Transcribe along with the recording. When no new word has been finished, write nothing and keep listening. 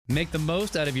Make the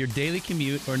most out of your daily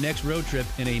commute or next road trip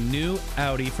in a new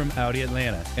Audi from Audi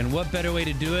Atlanta. And what better way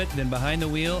to do it than behind the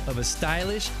wheel of a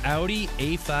stylish Audi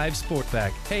A5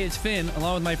 Sportback? Hey, it's Finn,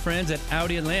 along with my friends at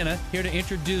Audi Atlanta, here to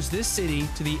introduce this city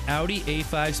to the Audi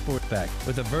A5 Sportback.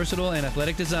 With a versatile and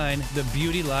athletic design, the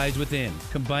beauty lies within,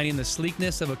 combining the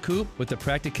sleekness of a coupe with the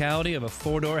practicality of a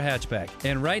four-door hatchback.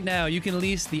 And right now, you can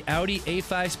lease the Audi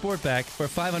A5 Sportback for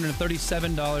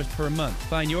 $537 per month.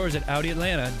 Find yours at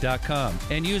AudiAtlanta.com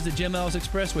and use the Jim Ellis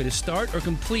Expressway to start or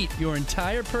complete your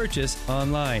entire purchase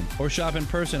online, or shop in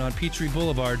person on Peachtree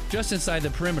Boulevard just inside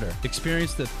the perimeter.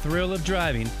 Experience the thrill of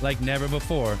driving like never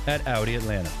before at Audi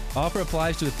Atlanta. Offer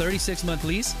applies to a 36-month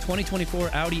lease, 2024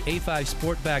 Audi A5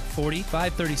 Sportback 40,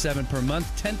 $537 per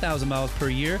month, 10,000 miles per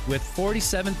year with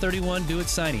 $47.31 due at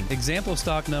signing. Example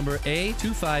stock number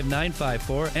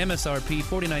A25954, MSRP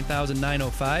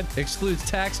 $49,905, excludes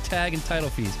tax, tag, and title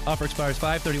fees. Offer expires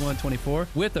 5/31/24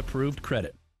 with approved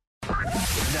credit.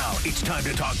 Now it's time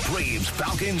to talk Braves,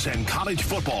 Falcons, and college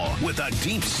football with a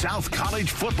Deep South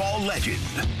college football legend.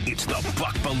 It's the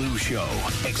Buck Belue Show,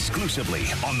 exclusively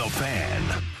on The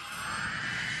Fan.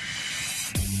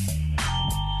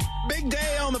 Big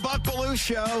day on the Buck Belue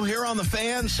Show here on The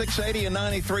Fan, 680 and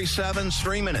 93.7,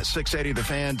 streaming at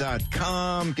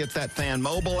 680thefan.com. Get that Fan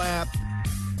mobile app.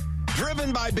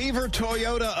 Driven by Beaver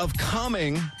Toyota of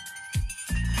Cumming.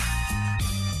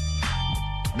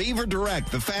 Beaver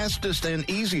Direct, the fastest and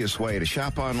easiest way to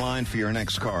shop online for your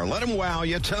next car. Let them wow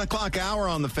you. 10 o'clock hour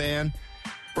on The Fan.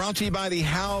 Brought to you by the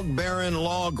Haug Barron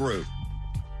Law Group.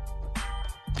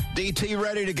 DT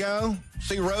ready to go?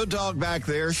 See Road Dogg back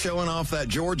there showing off that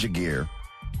Georgia gear.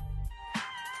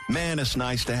 Man, it's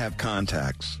nice to have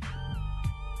contacts.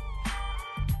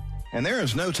 And there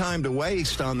is no time to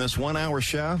waste on this 1 hour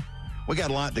show. We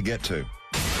got a lot to get to.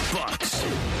 Bucks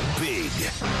Big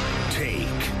Take.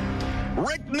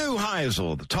 Rick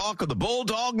Neuheisel, the talk of the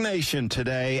Bulldog Nation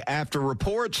today after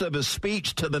reports of his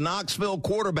speech to the Knoxville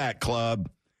Quarterback Club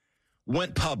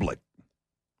went public.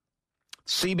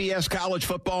 CBS college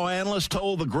football analyst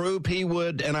told the group he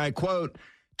would, and I quote,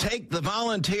 take the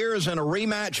Volunteers in a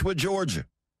rematch with Georgia.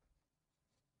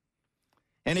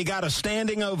 And he got a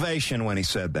standing ovation when he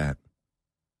said that.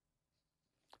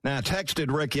 Now, I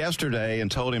texted Rick yesterday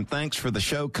and told him thanks for the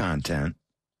show content.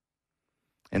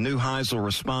 And Neuheisel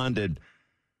responded,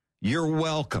 you're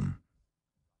welcome.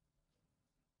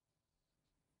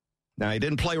 Now, he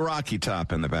didn't play Rocky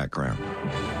Top in the background.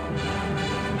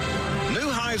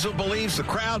 Neuheisel believes the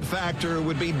crowd factor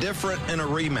would be different in a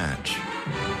rematch.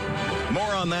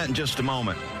 More on that in just a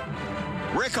moment.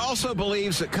 Rick also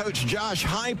believes that Coach Josh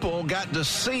Heupel got to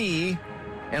see,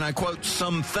 and I quote,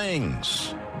 some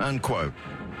things, unquote,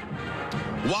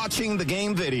 watching the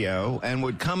game video and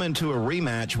would come into a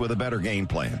rematch with a better game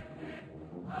plan.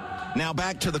 Now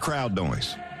back to the crowd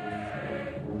noise.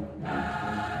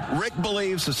 Rick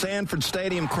believes the Sanford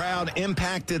Stadium crowd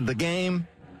impacted the game.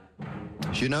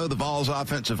 As you know, the Vols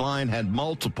offensive line had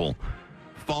multiple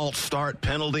false start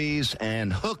penalties,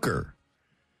 and Hooker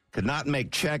could not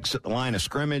make checks at the line of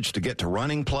scrimmage to get to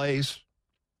running plays.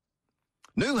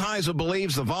 Neuheisel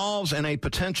believes the Vols in a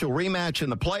potential rematch in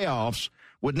the playoffs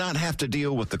would not have to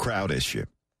deal with the crowd issue.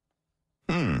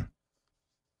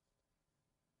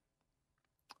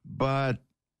 But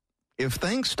if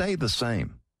things stay the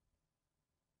same,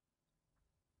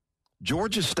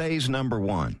 Georgia stays number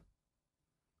one.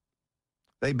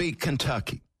 They beat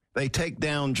Kentucky. They take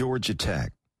down Georgia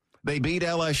Tech. They beat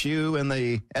LSU in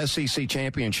the SEC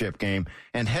championship game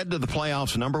and head to the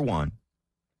playoffs number one.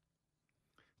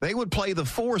 They would play the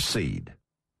 4 seed.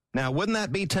 Now, wouldn't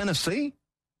that be Tennessee?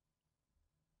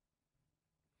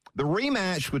 The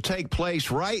rematch would take place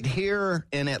right here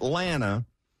in Atlanta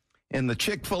in the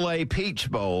Chick-fil-A Peach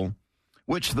Bowl,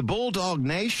 which the Bulldog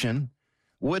Nation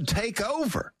would take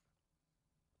over.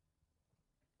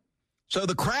 So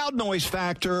the crowd noise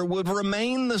factor would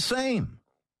remain the same.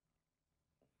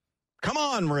 Come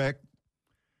on, Rick.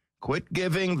 Quit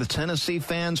giving the Tennessee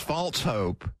fans false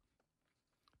hope.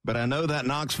 But I know that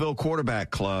Knoxville Quarterback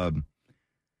Club,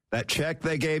 that check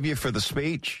they gave you for the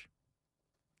speech,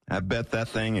 I bet that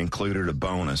thing included a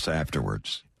bonus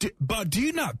afterwards. But do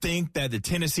you not think that the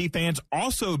Tennessee fans,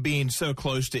 also being so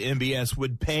close to MBS,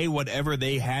 would pay whatever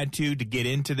they had to get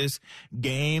into this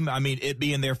game? I mean, it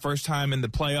being their first time in the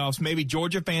playoffs. Maybe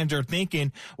Georgia fans are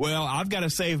thinking, well, I've got to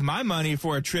save my money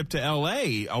for a trip to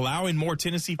L.A., allowing more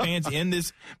Tennessee fans in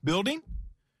this building?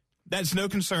 That's no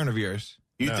concern of yours.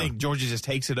 You think Georgia just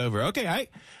takes it over? Okay,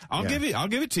 I'll give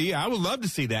it to you. I would love to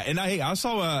see that. And I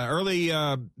saw an early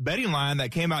betting line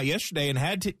that came out yesterday and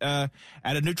had to, at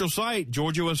a neutral site,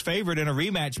 Georgia was favored in a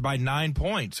rematch by 9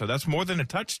 points. So that's more than a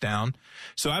touchdown.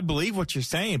 So I believe what you're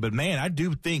saying, but man, I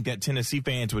do think that Tennessee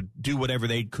fans would do whatever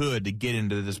they could to get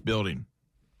into this building.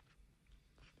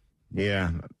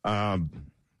 Yeah. I'm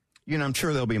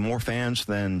sure there'll be more fans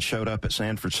than showed up at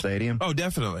Sanford Stadium. Oh,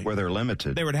 definitely. Where they're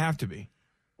limited. There would have to be.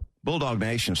 Bulldog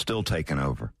Nation's still taking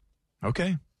over.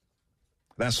 Okay.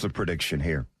 That's the prediction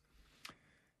here.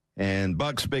 And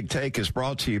Buck's Big Take is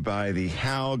brought to you by the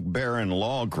Haug Barron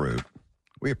Law Group.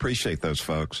 We appreciate those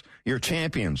folks. You're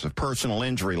champions of personal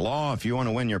injury law. If you want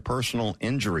to win your personal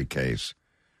injury case,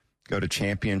 go to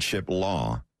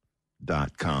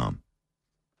championshiplaw.com.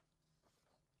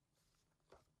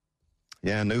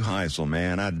 Yeah, Neuheisel,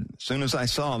 man. As soon as I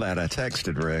saw that, I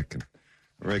texted Rick.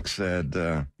 Rick said,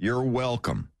 you're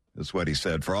welcome, is what he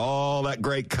said, for all that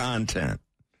great content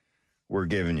we're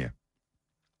giving you.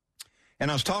 And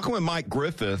I was talking with Mike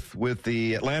Griffith with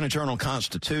the Atlanta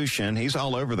Journal-Constitution. He's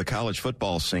all over the college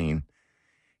football scene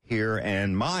here.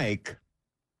 And Mike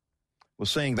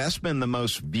was saying that's been the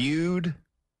most viewed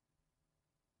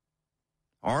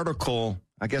article,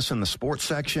 I guess, in the sports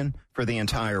section for the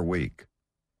entire week,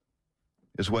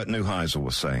 is what Neuheisel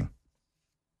was saying.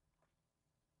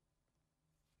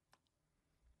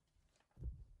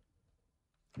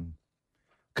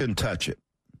 Couldn't touch it.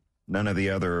 None of the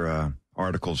other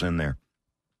articles in there.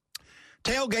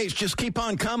 Tailgates just keep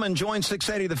on coming. Join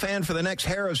 680 The Fan for the next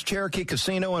Harrah's Cherokee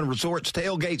Casino and Resorts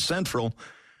Tailgate Central.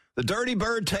 The Dirty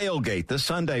Bird Tailgate this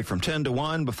Sunday from 10 to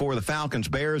 1 before the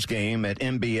Falcons-Bears game at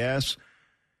MBS.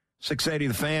 680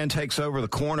 The Fan takes over the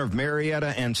corner of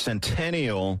Marietta and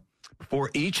Centennial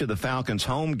before each of the Falcons'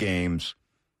 home games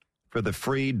for the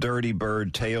free Dirty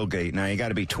Bird Tailgate. Now, you got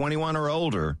to be 21 or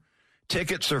older.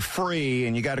 Tickets are free,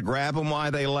 and you got to grab them while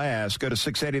they last. Go to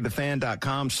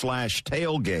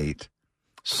 680thefan.com/tailgate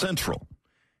central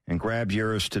and grab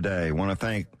yours today. Want to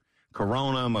thank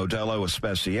Corona, Modelo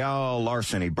Especial,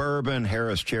 Larceny Bourbon,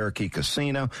 Harrah's Cherokee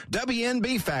Casino,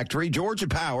 WNB Factory, Georgia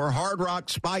Power, Hard Rock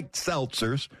Spiked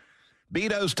Seltzers,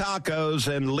 Beato's Tacos,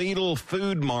 and Lidl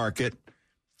Food Market.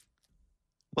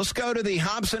 Let's go to the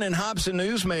Hobson and Hobson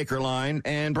Newsmaker line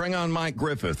and bring on Mike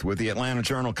Griffith with the Atlanta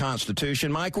Journal-Constitution.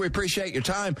 Mike, we appreciate your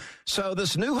time. So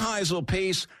this Neuheisel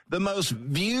piece, the most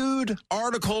viewed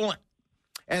article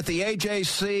at the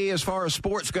AJC as far as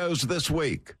sports goes this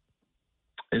week.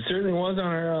 It certainly was on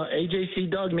our AJC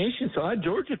Dog Nation side.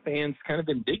 Georgia fans kind of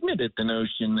indignant at the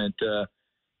notion that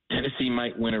Tennessee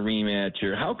might win a rematch,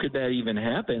 or how could that even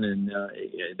happen? And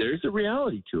there's a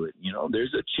reality to it. You know,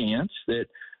 there's a chance that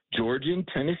Georgia and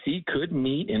Tennessee could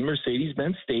meet in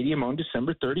Mercedes-Benz Stadium on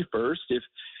December 31st. If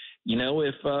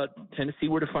Tennessee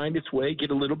were to find its way,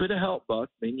 get a little bit of help, Buck,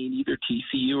 they need either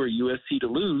TCU or USC to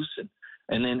lose,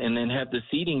 and then have the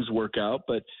seedings work out.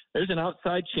 But there's an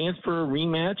outside chance for a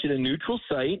rematch at a neutral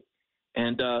site.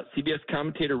 And CBS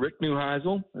commentator Rick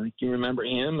Neuheisel, I think you remember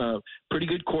him, a pretty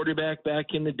good quarterback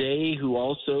back in the day who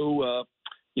also,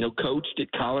 coached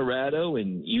at Colorado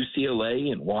and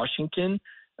UCLA and Washington.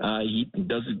 He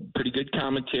does a pretty good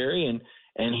commentary, and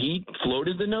he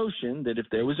floated the notion that if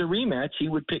there was a rematch, he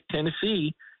would pick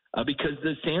Tennessee because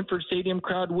the Sanford Stadium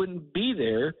crowd wouldn't be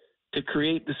there to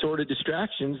create the sort of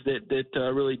distractions that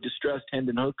really distressed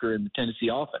Hendon Hooker and the Tennessee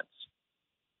offense.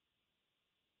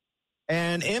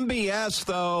 And MBS,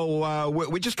 though,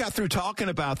 we just got through talking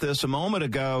about this a moment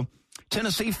ago.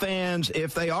 Tennessee fans,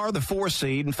 if they are the 4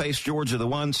 seed and face Georgia, the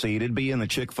 1 seed, it'd be in the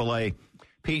Chick-fil-A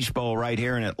Peach Bowl right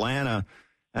here in Atlanta.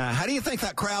 How do you think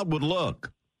that crowd would look?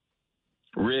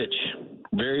 Rich,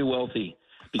 very wealthy,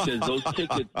 because those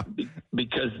tickets,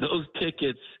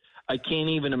 I can't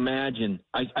even imagine.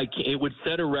 It would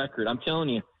set a record. I'm telling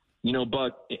you,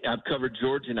 Buck, I've covered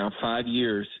Georgia now 5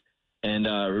 years and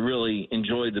really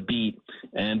enjoyed the beat.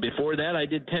 And before that, I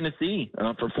did Tennessee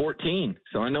for 14.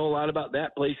 So I know a lot about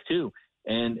that place too.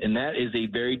 And that is a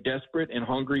very desperate and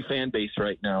hungry fan base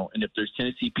right now. And if there's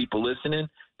Tennessee people listening,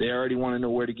 they already want to know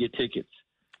where to get tickets.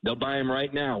 They'll buy them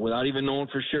right now without even knowing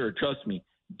for sure. Trust me,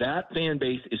 that fan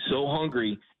base is so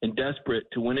hungry and desperate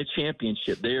to win a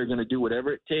championship. They are going to do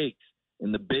whatever it takes.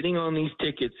 And the bidding on these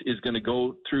tickets is going to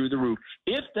go through the roof.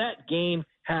 If that game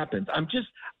happens,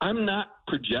 I'm not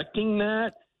projecting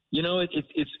that.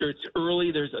 It's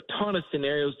early. There's a ton of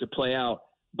scenarios to play out.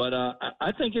 But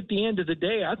I think at the end of the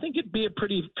day, I think it'd be a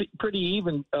pretty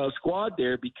even squad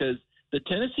there, because the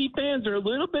Tennessee fans are a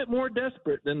little bit more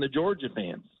desperate than the Georgia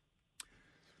fans.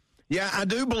 Yeah, I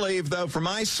do believe, though, from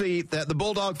my seat, that the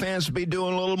Bulldog fans would be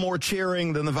doing a little more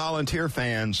cheering than the Volunteer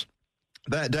fans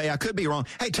that day. I could be wrong.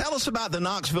 Hey, tell us about the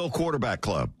Knoxville Quarterback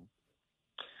Club.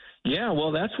 Yeah,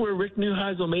 well, that's where Rick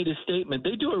Neuheisel made his statement.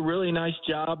 They do a really nice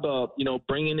job of,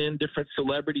 bringing in different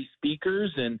celebrity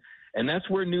speakers, and that's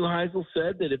where Neuheisel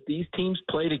said that if these teams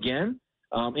played again,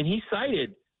 and he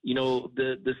cited,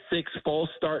 the 6 false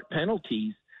start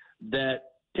penalties that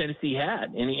Tennessee had,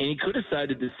 and he could have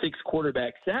cited the 6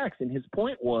 quarterback sacks, and his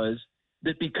point was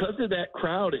that because of that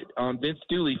crowd on Vince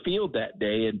Dooley Field that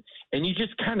day, and you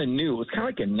just kind of knew, it was kind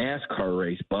of like a NASCAR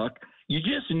race, Buck. You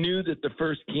just knew that the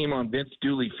first game on Vince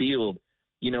Dooley Field,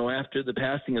 after the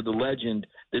passing of the legend,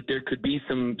 that there could be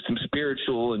some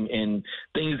spiritual and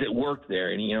things that worked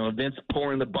there. And, Vince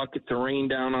pouring the buckets of rain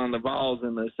down on the Vols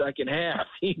in the second half,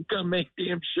 he can come make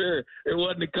damn sure there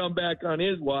wasn't a comeback on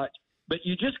his watch. But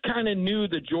you just kind of knew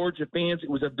the Georgia fans, it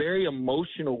was a very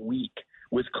emotional week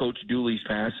with Coach Dooley's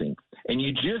passing. And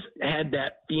you just had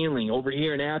that feeling over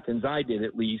here in Athens, I did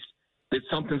at least, that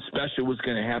something special was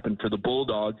going to happen for the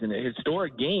Bulldogs in a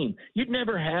historic game. You'd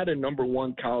never had a number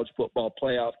 1 college football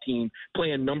playoff team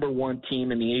play a number 1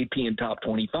 team in the AP and top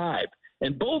 25.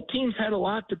 And both teams had a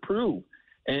lot to prove.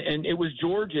 And it was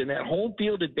Georgia, and that home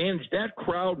field advantage, that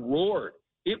crowd roared.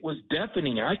 It was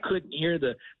deafening. I couldn't hear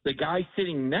the guy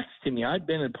sitting next to me. I'd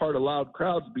been in part of loud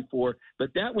crowds before,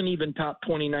 but that one even topped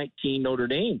 2019 Notre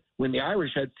Dame when the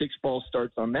Irish had 6 false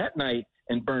starts on that night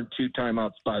and burned 2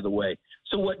 timeouts, by the way.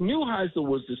 So what Neuheisel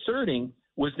was asserting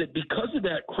was that because of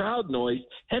that crowd noise,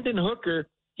 Hendon Hooker,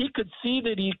 he could see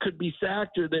that he could be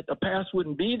sacked or that a pass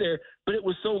wouldn't be there, but it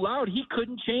was so loud he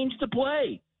couldn't change the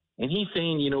play. And he's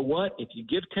saying, you know what, if you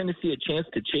give Tennessee a chance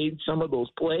to change some of those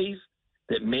plays,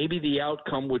 that maybe the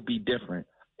outcome would be different.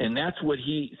 And that's what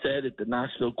he said at the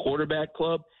Knoxville Quarterback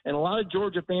Club, and a lot of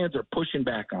Georgia fans are pushing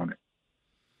back on it.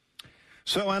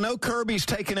 So I know Kirby's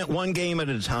taking it one game at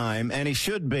a time, and he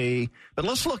should be, but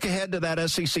let's look ahead to that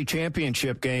SEC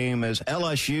championship game as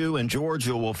LSU and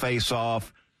Georgia will face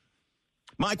off.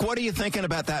 Mike, what are you thinking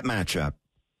about that matchup?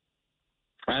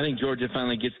 I think Georgia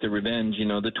finally gets the revenge.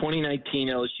 The 2019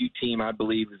 LSU team, I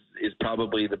believe, is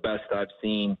probably the best I've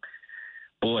seen.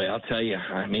 Boy, I'll tell you,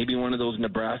 maybe one of those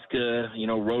Nebraska,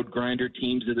 road grinder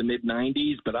teams of the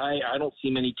mid-'90s, but I don't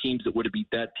see many teams that would have beat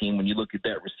that team when you look at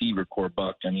that receiver core,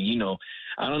 Buck. I mean,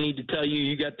 I don't need to tell you,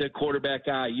 you got that quarterback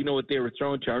eye. You know what they were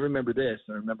throwing to. I remember this.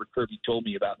 I remember Kirby told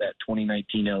me about that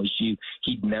 2019 LSU.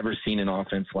 He'd never seen an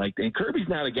offense like that. And Kirby's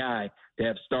not a guy to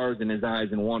have stars in his eyes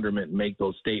and wonderment and make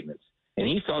those statements. And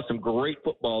he saw some great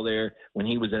football there when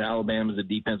he was at Alabama as a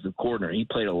defensive coordinator. He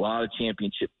played a lot of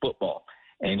championship football.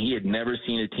 And he had never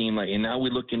seen a team like – and now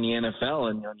we look in the NFL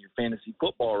and on your fantasy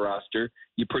football roster,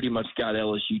 you pretty much got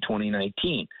LSU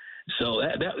 2019. So,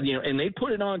 and they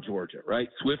put it on Georgia, right?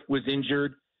 Swift was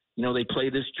injured. They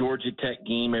play this Georgia Tech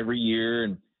game every year,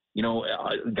 and,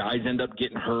 guys end up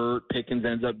getting hurt. Pickens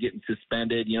ends up getting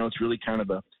suspended. It's really kind of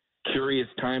a curious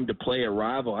time to play a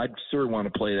rival. I'd sure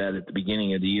want to play that at the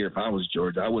beginning of the year if I was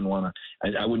Georgia. I wouldn't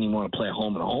even want to play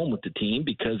home and home with the team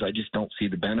because I just don't see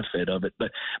the benefit of it.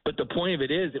 But the point of it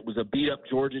is it was a beat up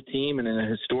Georgia team and a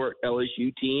historic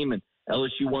LSU team, and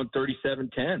LSU won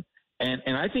 37-10.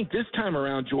 And I think this time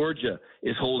around Georgia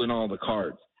is holding all the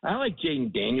cards. I like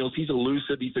Jaden Daniels. He's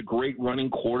elusive. He's a great running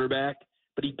quarterback,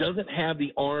 but he doesn't have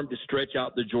the arm to stretch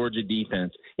out the Georgia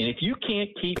defense. And if you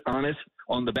can't keep honest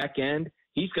on the back end,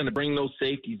 he's going to bring those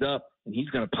safeties up, and he's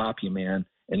going to pop you, man.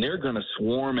 And they're going to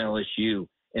swarm LSU.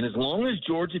 And as long as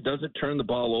Georgia doesn't turn the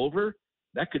ball over,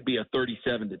 that could be a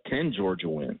 37-10 Georgia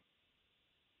win.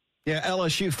 Yeah,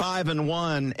 LSU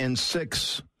 5-1 in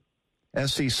 6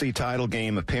 SEC title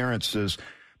game appearances.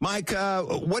 Mike,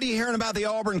 what are you hearing about the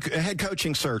Auburn head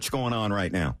coaching search going on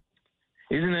right now?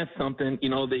 Isn't that something?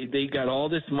 They got all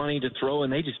this money to throw,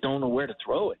 and they just don't know where to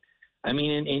throw it. I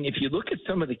mean, and if you look at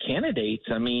some of the candidates,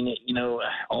 I mean,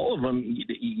 all of them,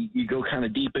 you go kind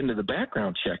of deep into the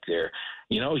background check there.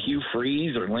 Hugh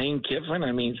Freeze or Lane Kiffin,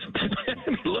 I mean,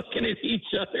 looking at each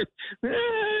other,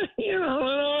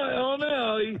 I don't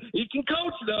know. He can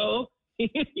coach, though. He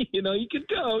can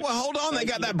coach. Well, hold on. They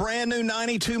got that brand new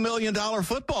 $92 million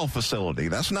football facility.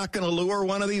 That's not going to lure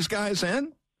one of these guys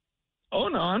in? Oh,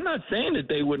 no, I'm not saying that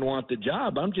they wouldn't want the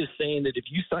job. I'm just saying that if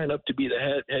you sign up to be the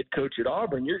head coach at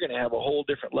Auburn, you're going to have a whole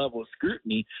different level of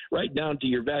scrutiny right down to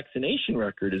your vaccination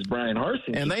record, as Brian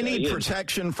Harsin. And they need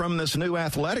protection from this new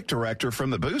athletic director from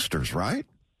the boosters, right?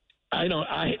 You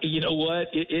know what?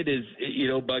 It is,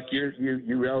 Buck,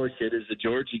 you relish it as a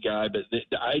Georgia guy, but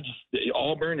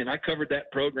Auburn, and I covered that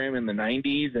program in the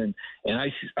 90s, and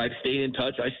I've stayed in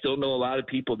touch. I still know a lot of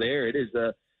people there. It is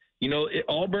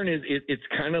Auburn it's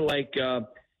kind of like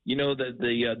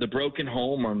the broken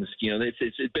home on this.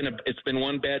 It's been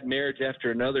one bad marriage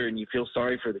after another, and you feel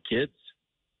sorry for the kids.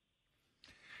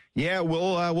 Yeah,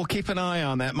 we'll keep an eye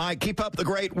on that. Mike, keep up the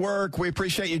great work. We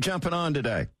appreciate you jumping on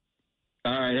today.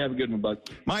 All right, have a good one, Buck.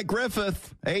 Mike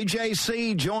Griffith,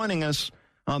 AJC, joining us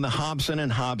on the Hobson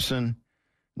and Hobson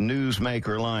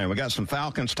Newsmaker line. We got some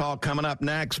Falcons talk coming up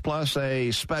next, plus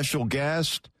a special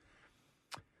guest.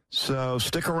 So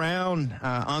stick around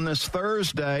on this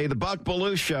Thursday, the Buck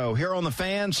Belue Show here on the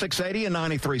Fan, 680 and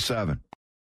 93.7.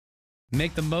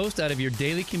 Make the most out of your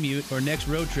daily commute or next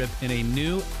road trip in a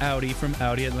new Audi from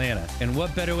Audi Atlanta. And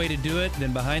what better way to do it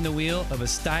than behind the wheel of a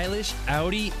stylish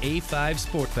Audi A5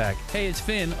 Sportback? Hey, it's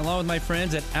Finn, along with my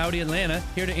friends at Audi Atlanta,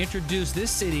 here to introduce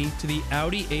this city to the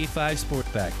Audi A5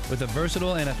 Sportback. With a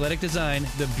versatile and athletic design,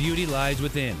 the beauty lies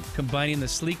within, combining the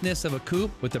sleekness of a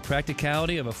coupe with the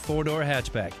practicality of a four-door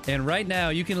hatchback. And right now,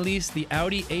 you can lease the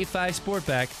Audi A5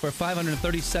 Sportback for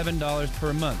 $537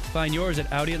 per month. Find yours at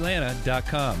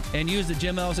AudiAtlanta.com and use the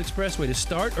Jim Ellis Expressway to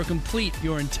start or complete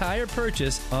your entire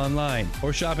purchase online,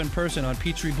 or shop in person on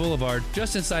Peachtree Boulevard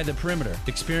just inside the perimeter.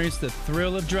 Experience the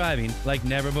thrill of driving like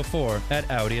never before at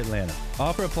Audi Atlanta.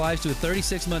 Offer applies to a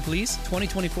 36-month lease,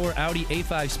 2024 Audi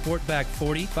A5 Sportback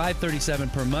 40,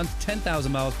 $537 per month,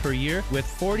 10,000 miles per year with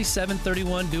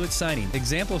 $47.31 due at signing.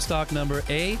 Example stock number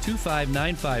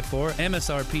A25954,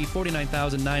 MSRP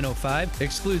 $49,905,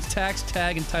 excludes tax,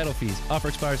 tag, and title fees. Offer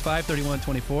expires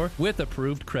 5/31/24 with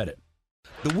approved credit.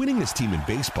 The winningest team in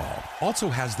baseball also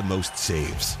has the most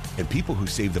saves, and people who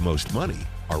save the most money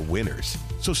are winners.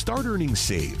 So start earning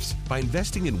saves by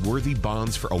investing in Worthy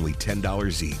bonds for only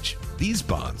 $10 each. These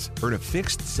bonds earn a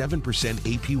fixed 7%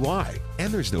 APY,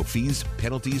 and there's no fees,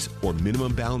 penalties, or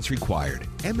minimum balance required,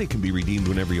 and they can be redeemed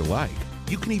whenever you like.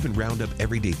 You can even round up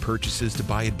everyday purchases to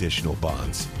buy additional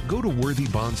bonds. Go to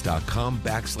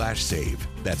worthybonds.com/save.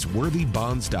 That's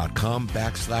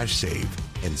worthybonds.com/save,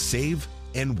 and save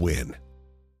and win.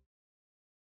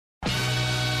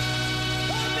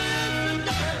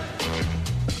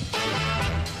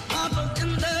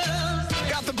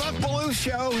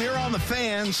 Show here on the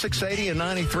Fan, 680 and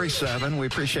 93.7. We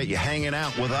appreciate you hanging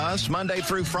out with us Monday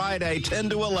through Friday, 10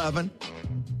 to 11.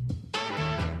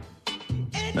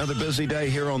 Another busy day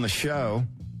here on the show.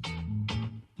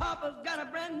 Papa's got a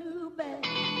brand new bag.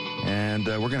 And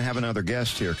we're going to have another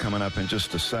guest here coming up in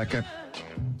just a second.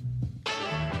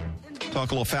 Talk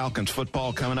a little Falcons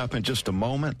football coming up in just a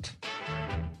moment.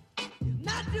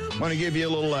 I want to give you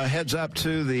a little heads up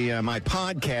to the my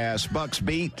podcast, Bucks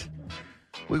Beat.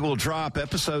 We will drop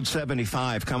episode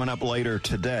 75 coming up later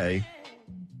today.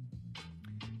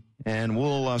 And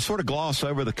we'll sort of gloss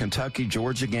over the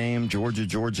Kentucky-Georgia game,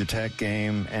 Georgia Tech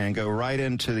game, and go right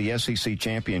into the SEC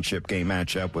championship game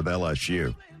matchup with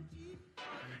LSU.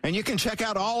 And you can check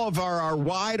out all of our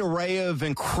wide array of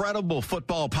incredible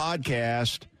football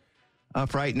podcasts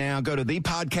up right now. Go to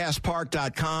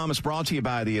thepodcastpark.com. It's brought to you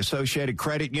by the Associated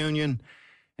Credit Union,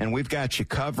 and we've got you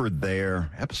covered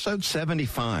there. Episode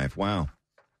 75. Wow.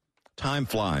 Time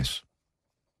flies.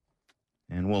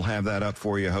 And we'll have that up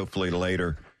for you hopefully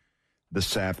later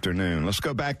this afternoon. Let's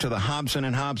go back to the Hobson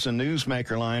and Hobson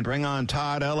Newsmaker line. Bring on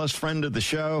Todd Ellis, friend of the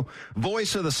show,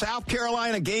 voice of the South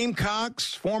Carolina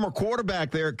Gamecocks, former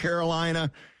quarterback there at Carolina,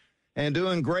 and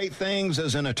doing great things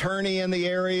as an attorney in the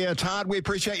area. Todd, we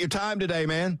appreciate your time today,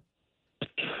 man.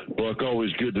 Buck,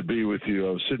 always good to be with you.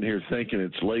 I was sitting here thinking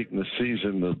it's late in the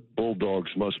season. The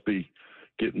Bulldogs must be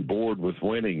getting bored with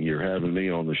winning. You're having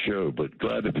me on the show, but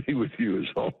glad to be with you as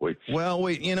always. Well,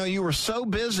 you were so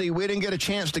busy, we didn't get a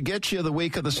chance to get you the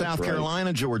week of the South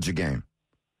Carolina-Georgia game.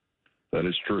 That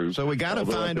is true. So we got to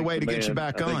find a way to get you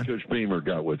back on. I think Coach Beamer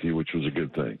got with you, which was a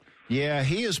good thing. Yeah,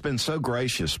 he has been so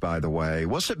gracious, by the way.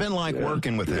 What's it been like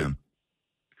working with him?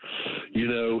 You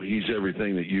know, he's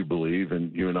everything that you believe,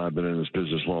 and you and I have been in this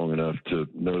business long enough to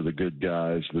know the good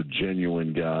guys, the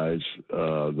genuine guys,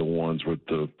 the ones with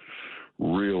the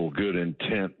real good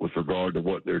intent with regard to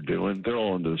what they're doing. They're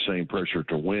all under the same pressure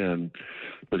to win,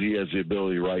 but he has the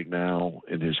ability right now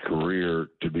in his career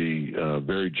to be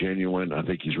very genuine. I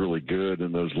think he's really good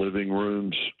in those living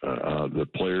rooms. The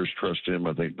players trust him.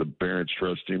 I think the parents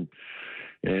trust him.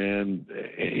 And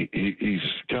he's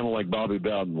kind of like Bobby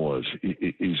Bowden was.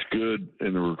 He's good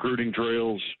in the recruiting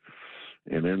trails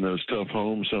and in those tough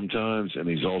homes sometimes, and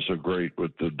he's also great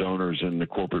with the donors and the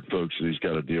corporate folks that he's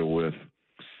got to deal with.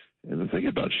 And the thing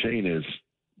about Shane is,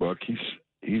 Buck,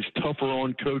 he's tougher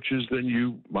on coaches than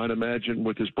you might imagine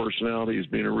with his personality as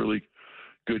being a really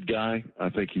good guy. I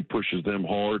think he pushes them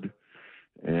hard.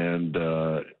 And,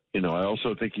 I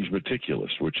also think he's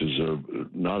meticulous, which is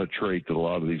not a trait that a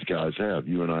lot of these guys have.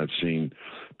 You and I have seen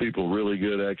people really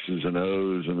good X's and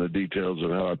O's and the details of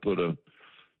how I put a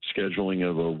scheduling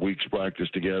of a week's practice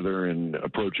together and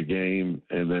approach a game,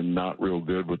 and then not real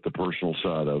good with the personal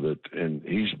side of it. And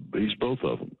he's both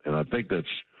of them. And I think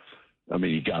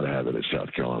you got to have it at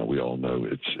South Carolina. We all know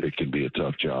it can be a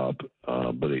tough job,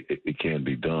 but it can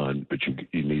be done. But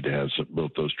you need to have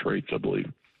both those traits, I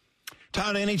believe.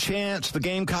 Todd, any chance the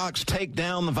Gamecocks take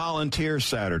down the Volunteers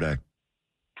Saturday?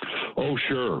 Oh,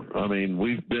 sure. I mean,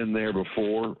 we've been there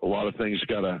before. A lot of things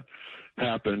got to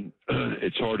happen.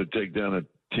 It's hard to take down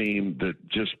a team that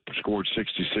just scored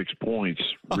 66 points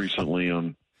recently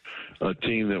on a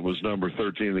team that was number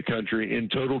 13 in the country in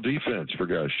total defense, for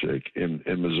gosh sake, in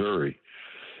Missouri.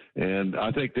 And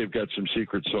I think they've got some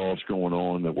secret sauce going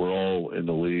on that we're all in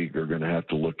the league are going to have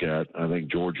to look at. I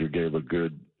think Georgia gave a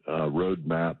good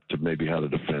roadmap to maybe how to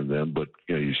defend them, but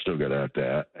you still got to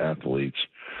have athletes.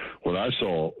 What I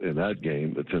saw in that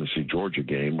game, the Tennessee-Georgia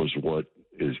game, was what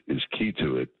is key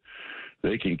to it.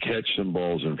 They can catch some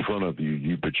balls in front of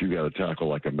you, but you got to tackle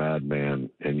like a madman,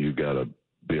 and you got to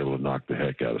be able to knock the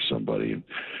heck out of somebody. And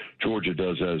Georgia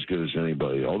does that as good as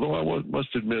anybody. Although I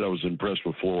must admit I was impressed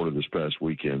with Florida this past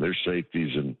weekend. Their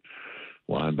safeties and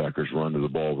linebackers run to the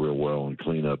ball real well and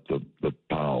clean up the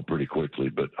pile pretty quickly.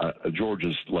 But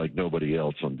Georgia's like nobody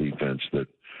else on defense, that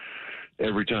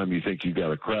every time you think you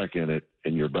got a crack in it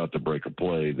and you're about to break a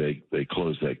play, they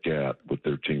close that gap with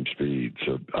their team speed.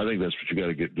 So I think that's what you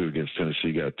got to do against Tennessee.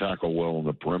 You got to tackle well on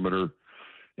the perimeter,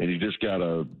 and you just got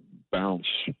to bounce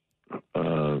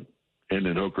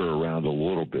Hendon Hooker around a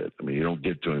little bit. I mean, you don't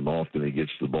get to him often. He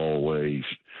gets the ball away.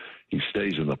 He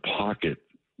stays in the pocket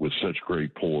with such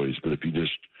great poise. But if you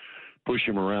just push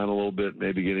him around a little bit,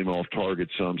 maybe get him off target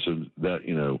some, so that,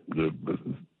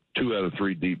 the 2 out of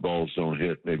 3 deep balls don't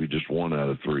hit, maybe just 1 out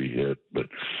of 3 hit. But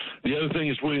the other thing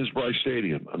is Williams-Brice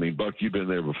Stadium. I mean, Buck, you've been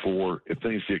there before. If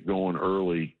things get going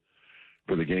early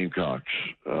for the Gamecocks,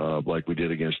 like we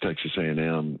did against Texas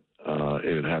A&M,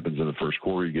 it happens in the first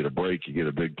quarter, you get a break, you get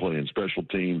a big play in special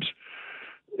teams.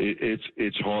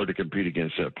 It's hard to compete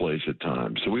against that place at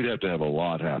times. So we'd have to have a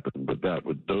lot happen, but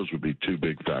those would be 2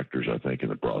 big factors, I think, in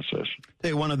the process.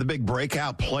 Hey, one of the big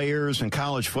breakout players in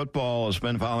college football has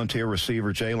been Volunteer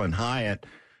receiver Jalin Hyatt,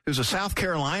 who's a South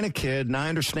Carolina kid, and I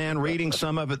understand reading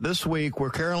some of it this week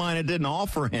where Carolina didn't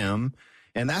offer him,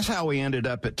 and that's how he ended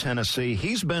up at Tennessee.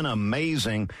 He's been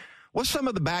amazing. What's some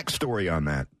of the backstory on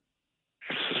that?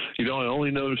 I only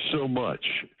know so much.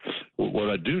 What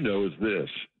I do know is this.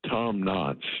 Tom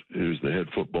Knotts, who's the head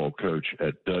football coach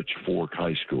at Dutch Fork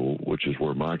High School, which is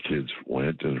where my kids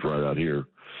went and is right out here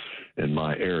in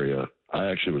my area. I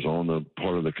actually was on the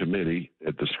part of the committee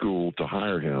at the school to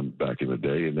hire him back in the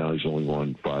day, and now he's only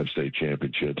won 5 state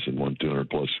championships and won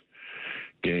 200-plus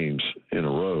games in a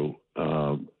row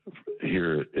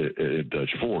here at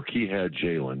Dutch Fork. He had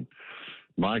Jalin.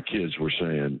 My kids were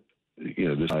saying,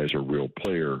 this guy is a real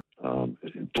player,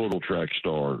 total track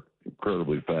star,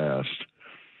 incredibly fast.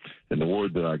 And the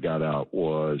word that I got out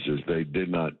is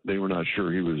they were not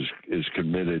sure he was as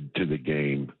committed to the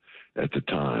game at the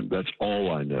time. That's all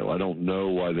I know. I don't know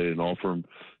why they didn't offer him.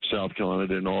 South Carolina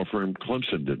didn't offer him.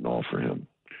 Clemson didn't offer him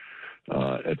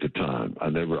at the time.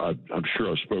 I'm sure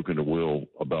I've spoken to Will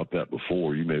about that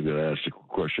before. You maybe asked a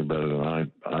question better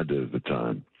than I did at the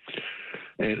time.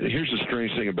 And here's the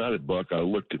strange thing about it, Buck. I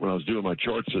looked when I was doing my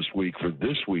charts this week for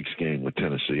this week's game with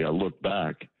Tennessee. I looked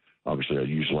back. Obviously, I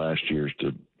used last year's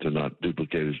to not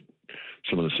duplicate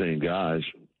some of the same guys.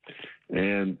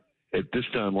 And at this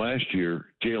time last year,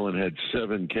 Jalin had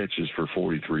 7 catches for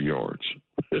 43 yards.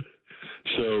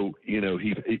 So,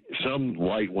 some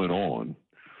light went on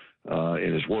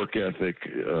in his work ethic,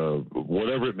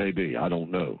 whatever it may be. I don't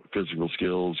know. Physical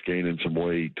skills, gaining some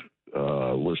weight,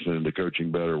 listening to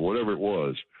coaching better, whatever it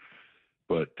was.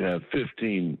 But to have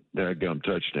 15 dadgum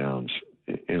touchdowns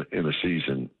in a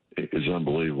season is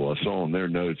unbelievable. I saw in their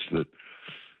notes that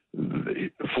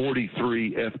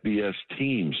 43 FBS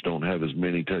teams don't have as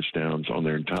many touchdowns on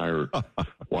their entire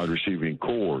wide receiving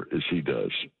core as he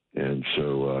does. And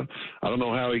so I don't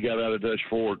know how he got out of Dutch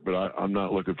Fork, but I'm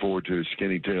not looking forward to his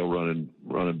skinny tail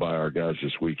running by our guys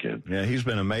this weekend. Yeah, he's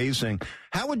been amazing.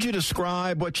 How would you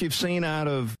describe what you've seen out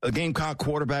of a Gamecock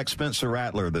quarterback Spencer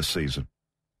Rattler this season?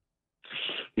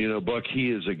 Buck,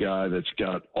 he is a guy that's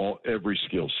got every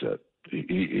skill set.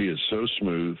 He is so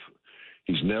smooth.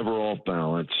 He's never off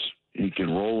balance. He can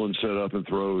roll and set up and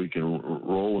throw. He can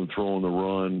roll and throw on the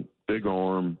run. Big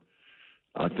arm.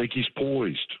 I think he's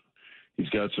poised. He's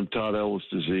got some Todd Ellis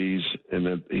disease, and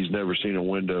that he's never seen a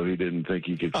window he didn't think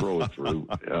he could throw it through.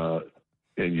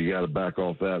 And you got to back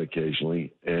off that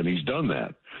occasionally. And he's done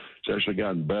that. He's actually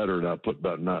gotten better, not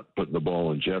putting the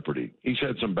ball in jeopardy. He's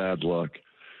had some bad luck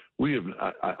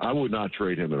I would not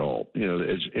trade him at all.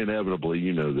 It's inevitably,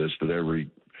 this, that every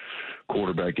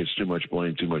quarterback gets too much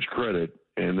blame, too much credit,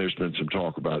 and there's been some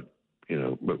talk about,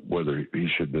 whether he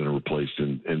should have been replaced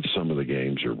in some of the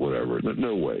games or whatever.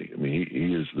 No way. I mean,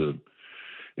 he is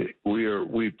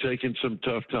we've taken some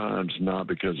tough times, not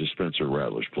because of Spencer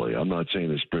Rattler's play. I'm not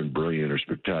saying it's been brilliant or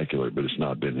spectacular, but it's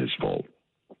not been his fault.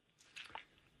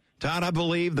 Todd, I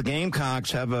believe the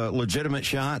Gamecocks have a legitimate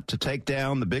shot to take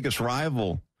down the biggest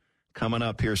rival coming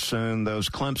up here soon, those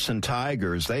Clemson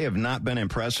Tigers. They have not been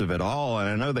impressive at all, and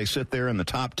I know they sit there in the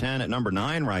top 10 at number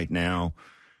 9 right now,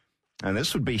 and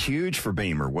this would be huge for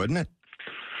Beamer, wouldn't it?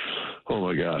 Oh,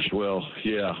 my gosh. Well,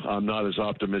 yeah, I'm not as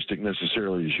optimistic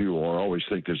necessarily as you are. I always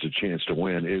think there's a chance to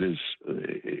win. It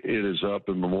is up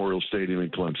in Memorial Stadium in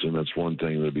Clemson. That's one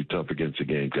thing that'll be tough against the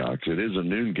Gamecocks. It is a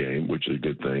noon game, which is a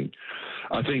good thing.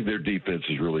 I think their defense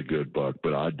is really good, Buck,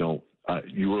 but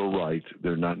you were right.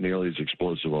 They're not nearly as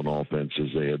explosive on offense as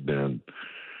they had been.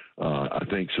 I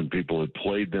think some people had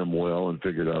played them well and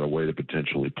figured out a way to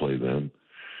potentially play them.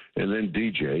 And then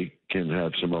DJ can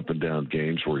have some up and down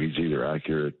games where he's either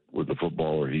accurate with the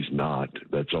football or he's not.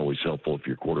 That's always helpful if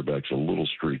your quarterback's a little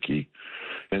streaky.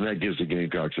 And that gives the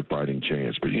Gamecocks a fighting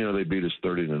chance. But, they beat us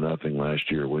 30-0 last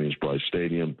year at Williams-Brice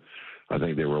Stadium. I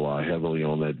think they rely heavily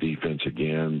on that defense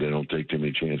again. They don't take too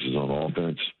many chances on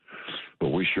offense. But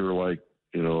we sure like,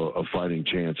 a fighting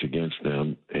chance against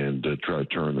them and try to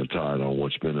turn the tide on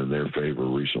what's been in their favor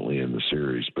recently in the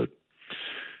series. But,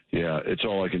 yeah, it's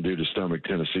all I can do to stomach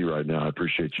Tennessee right now. I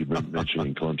appreciate you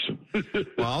mentioning Clemson.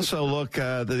 Well, also look,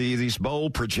 these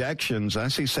bold projections. I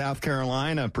see South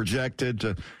Carolina projected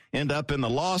to end up in the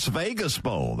Las Vegas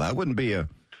Bowl. That wouldn't be a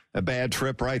bad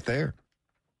trip right there.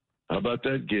 How about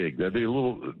that gig? That'd be a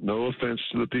little, no offense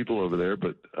to the people over there,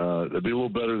 but that'd be a little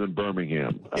better than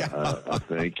Birmingham, yeah. I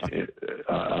think.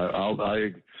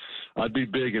 I'd be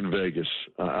big in Vegas.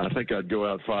 I think I'd go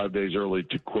out 5 days early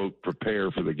to, quote,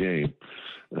 prepare for the game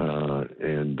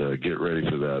and get ready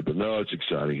for that. But, no, it's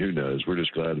exciting. Who knows? We're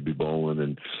just glad to be bowling.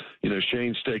 And,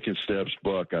 Shane's taking steps,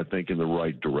 Buck, I think, in the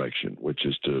right direction, which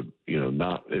is to,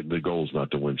 the goal is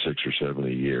not to win 6 or 7 a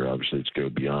year. Obviously, it's go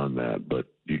beyond that. But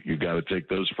you got to take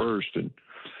those first. And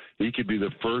he could be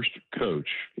the first coach,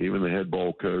 even the head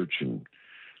bowl coach and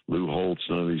Lou Holtz,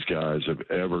 none of these guys have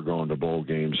ever gone to bowl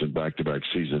games in back-to-back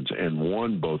seasons and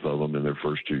won both of them in their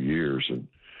first 2 years. And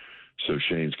so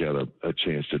Shane's got a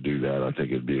chance to do that. I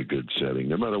think it'd be a good setting,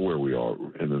 no matter where we are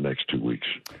in the next 2 weeks.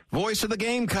 Voice of the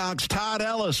Gamecocks, Todd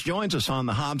Ellis, joins us on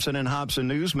the Hobson and Hobson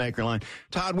Newsmaker line.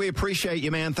 Todd, we appreciate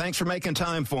you, man. Thanks for making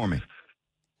time for me.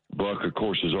 Buck, of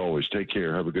course, as always. Take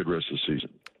care. Have a good rest of the season.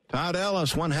 Todd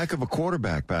Ellis, one heck of a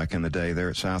quarterback back in the day there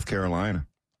at South Carolina.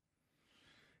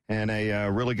 And a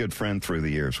really good friend through the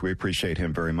years. We appreciate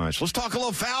him very much. Let's talk a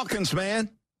little Falcons, man.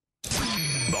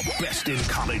 The best in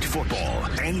college football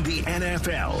and the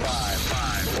NFL.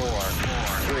 5, 4,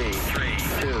 3,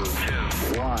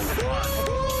 2, 1.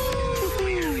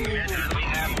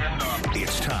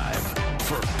 It's time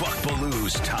for Buck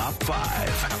Belew's Top 5.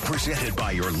 Presented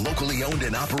by your locally owned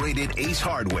and operated Ace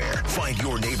Hardware. Find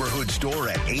your neighborhood store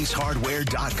at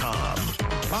acehardware.com.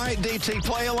 All right, DT,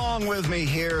 play along with me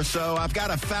here. So I've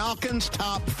got a Falcons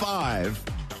Top 5.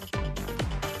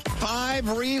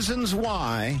 5 reasons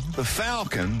why the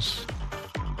Falcons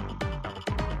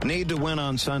need to win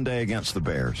on Sunday against the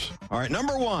Bears. All right,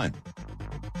 number 1.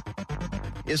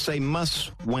 It's a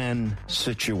must-win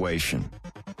situation.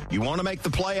 You want to make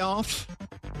the playoffs?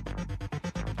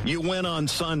 You win on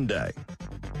Sunday.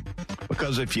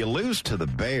 Because if you lose to the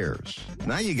Bears,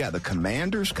 now you got the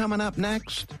Commanders coming up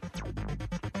next.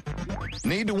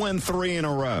 Need to win 3 in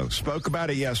a row. Spoke about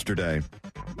it yesterday.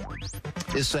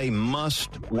 It's a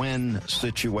must-win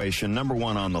situation. Number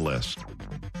 1 on the list.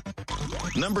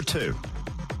 Number 2.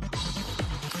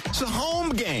 It's a home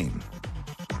game.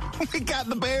 We got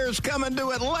the Bears coming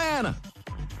to Atlanta.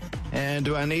 And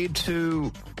do I need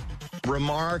to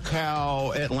remark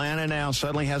how Atlanta now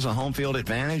suddenly has a home field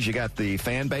advantage? You got the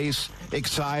fan base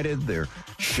excited. They're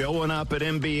showing up at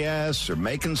MBS. They're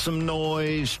making some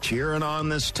noise, cheering on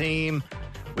this team.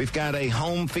 We've got a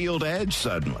home field edge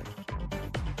suddenly.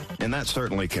 And that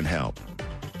certainly can help.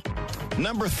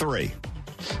 Number 3.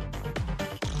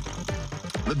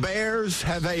 The Bears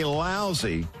have a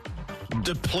lousy,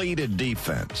 depleted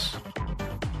defense.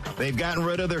 They've gotten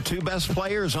rid of their 2 best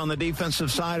players on the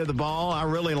defensive side of the ball. I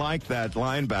really like that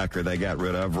linebacker they got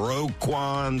rid of,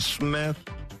 Roquan Smith.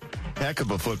 Heck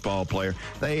of a football player.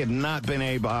 They have not been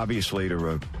able, obviously,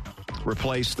 to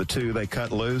replace the 2 they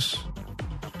cut loose.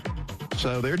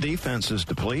 So their defense is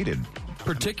depleted.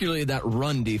 particularly that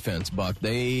run defense, Buck.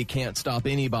 They can't stop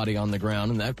anybody on the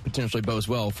ground, and that potentially bodes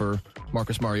well for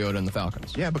Marcus Mariota and the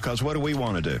Falcons. Yeah, because what do we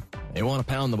want to do? They want to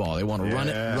pound the ball. They want to run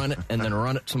it, and then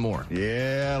run it some more.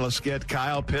 Yeah, let's get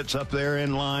Kyle Pitts up there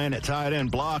in line at tight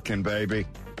end blocking, baby.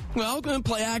 Well, going to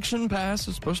play action pass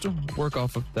is supposed to work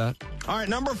off of that. All right,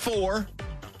 number 4.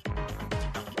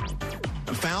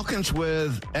 Falcons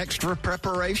with extra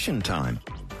preparation time,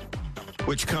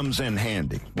 which comes in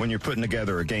handy when you're putting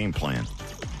together a game plan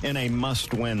in a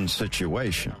must-win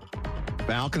situation.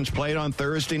 Falcons played on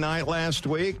Thursday night last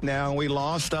week. Now we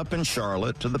lost up in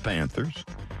Charlotte to the Panthers.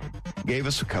 Gave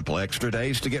us a couple extra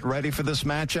days to get ready for this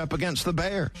matchup against the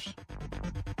Bears.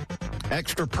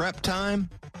 Extra prep time,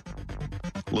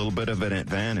 a little bit of an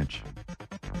advantage.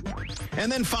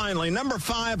 And then finally, number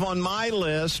 5 on my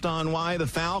list on why the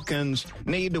Falcons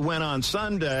need to win on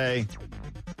Sunday.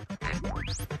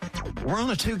 We're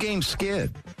on a 2-game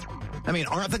skid. I mean,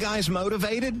 aren't the guys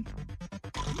motivated?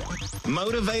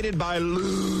 Motivated by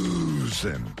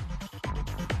losing.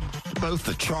 Both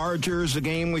the Chargers, a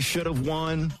game we should have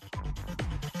won.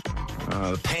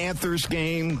 The Panthers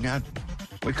game,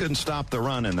 we couldn't stop the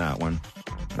run in that one.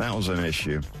 That was an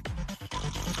issue.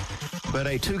 But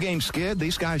a 2-game skid,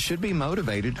 these guys should be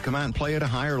motivated to come out and play at a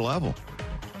higher level.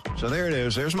 So there it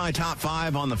is. There's my top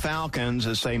 5 on the Falcons.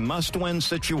 It's a must-win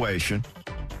situation.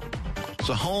 It's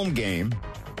a home game.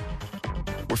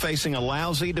 We're facing a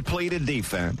lousy, depleted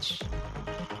defense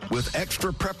with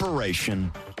extra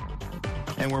preparation,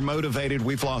 and we're motivated.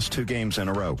 We've lost 2 games in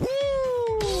a row.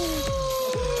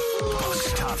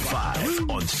 Bucks Top 5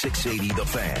 on 680 The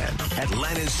Fan,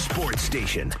 Atlanta's sports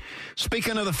station.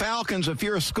 Speaking of the Falcons, if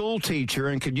you're a school teacher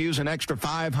and could use an extra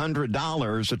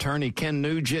 $500, attorney Ken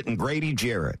Nugent and Grady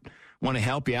Jarrett want to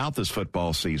help you out this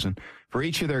football season. For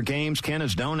each of their games, Ken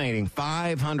is donating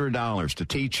 $500 to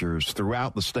teachers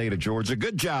throughout the state of Georgia.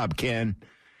 Good job, Ken.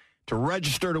 To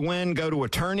register to win, go to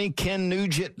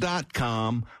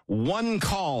attorneykennugent.com. One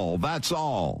call, that's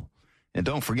all. And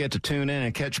don't forget to tune in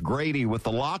and catch Grady with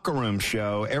the Locker Room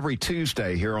Show every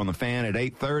Tuesday here on The Fan at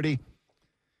 8:30.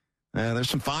 There's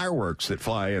some fireworks that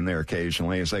fly in there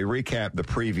occasionally as they recap the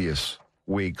previous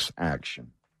week's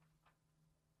action.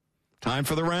 Time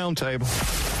for the roundtable.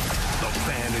 The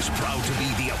Fan is proud to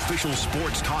be the official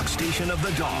sports talk station of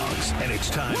the Dogs. And it's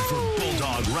time for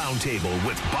Bulldog Roundtable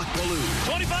with Buck Belue.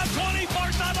 25-20,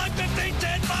 far sideline, 15,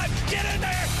 10-5. Get in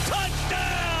there.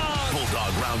 Touchdown.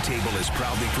 Bulldog Roundtable is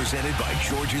proudly presented by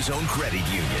Georgia's own credit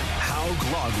union, Haug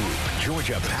Law Group,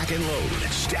 Georgia Pack and Load,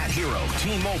 Stat Hero,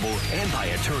 T-Mobile, and by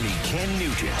attorney Ken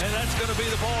Nugent. And that's going to be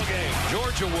the ball game.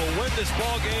 Georgia will win this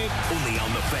ball game. Only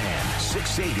on The Fan,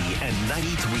 680 and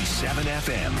 93.7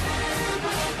 FM.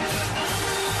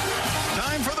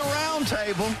 Time for the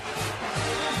roundtable.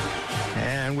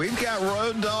 And we've got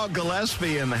Road Dog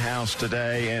Gillespie in the house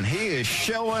today, and he is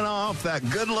showing off that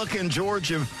good-looking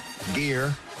Georgia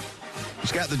gear.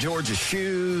 He's got the Georgia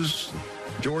shoes,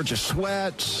 Georgia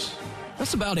sweats.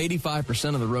 That's about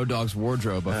 85% of the Road Dog's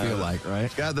wardrobe, I feel like, right?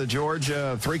 He's got the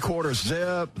Georgia 3/4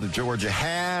 zip, the Georgia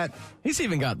hat. He's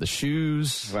even got the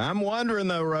shoes. I'm wondering,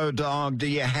 though, Road Dog, do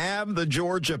you have the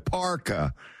Georgia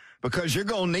parka? Because you're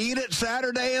going to need it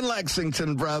Saturday in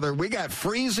Lexington, brother. We got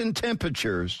freezing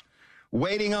temperatures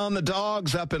waiting on the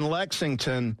Dogs up in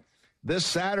Lexington this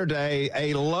Saturday.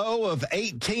 A low of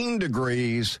 18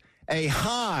 degrees, a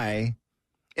high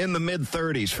in the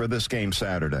mid-30s for this game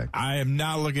Saturday. I am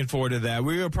not looking forward to that.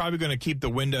 We are probably going to keep the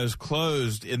windows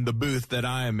closed in the booth that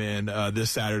I am in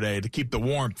this Saturday to keep the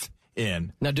warmth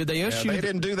in. Now, did they issue? They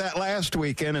didn't do that last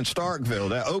weekend in Starkville.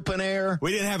 That open air.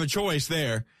 We didn't have a choice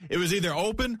there. It was either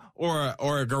open or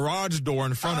a garage door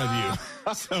in front of you.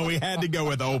 So we had to go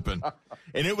with open.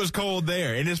 And it was cold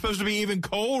there. And it's supposed to be even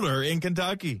colder in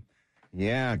Kentucky.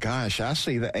 Yeah, gosh, I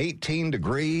see the 18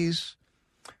 degrees.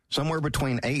 Somewhere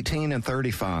between 18 and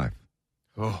 35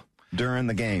 during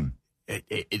the game. And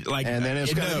then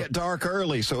it's going to get dark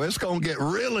early, so it's going to get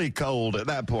really cold at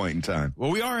that point in time.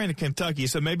 Well, we are in Kentucky,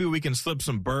 so maybe we can slip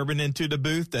some bourbon into the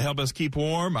booth to help us keep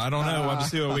warm. I don't know. We'll have to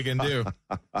see what we can do.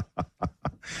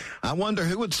 I wonder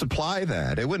who would supply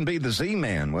that. It wouldn't be the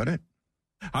Z-Man, would it?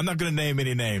 I'm not going to name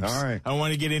any names. All right. I don't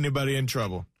want to get anybody in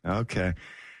trouble. Okay.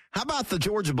 How about the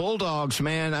Georgia Bulldogs,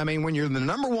 man? I mean, when you're the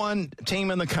number 1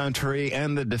 team in the country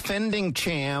and the defending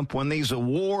champ, when these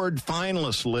award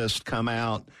finalist lists come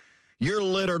out, you're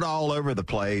littered all over the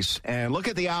place. And look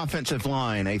at the offensive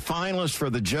line, a finalist for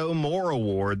the Joe Moore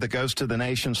Award that goes to the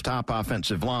nation's top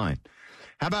offensive line.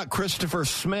 How about Christopher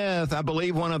Smith? I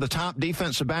believe one of the top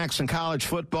defensive backs in college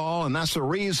football, and that's a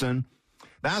reason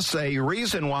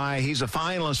why he's a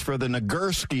finalist for the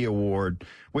Nagurski Award,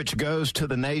 which goes to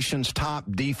the nation's top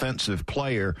defensive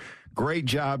player. Great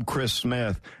job, Chris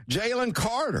Smith. Jalen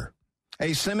Carter,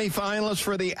 a semifinalist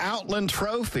for the Outland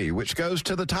Trophy, which goes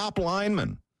to the top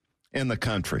lineman in the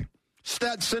country.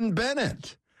 Stetson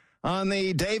Bennett on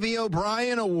the Davey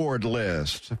O'Brien Award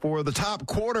list for the top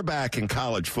quarterback in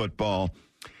college football.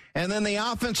 And then the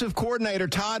offensive coordinator,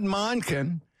 Todd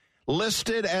Monken,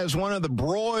 listed as one of the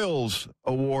Broyles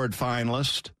Award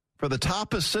finalists for the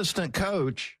top assistant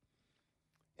coach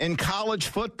in college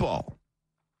football.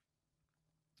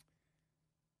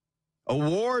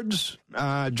 Awards,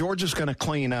 Georgia's going to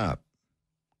clean up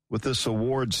with this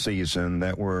award season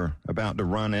that we're about to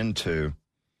run into.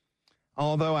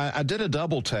 Although I did a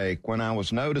double take when I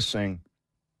was noticing,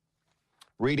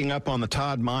 reading up on the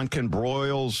Todd Monken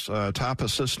Broyles Top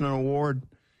Assistant Award,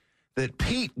 that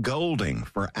Pete Golding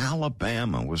for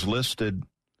Alabama was listed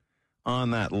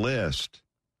on that list.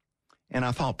 And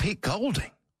I thought, Pete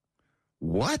Golding?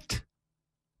 What?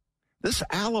 This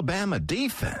Alabama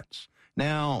defense.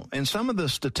 Now, in some of the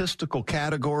statistical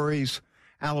categories,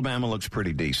 Alabama looks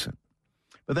pretty decent.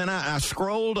 But then I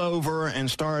scrolled over and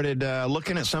started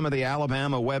looking at some of the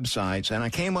Alabama websites, and I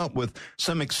came up with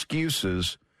some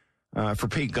excuses for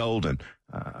Pete Golding.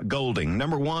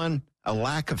 Number one, a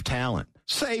lack of talent.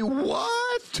 Say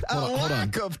what? A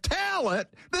lack of talent?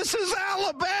 This is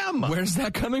Alabama. Where's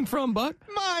that coming from, Buck?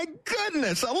 My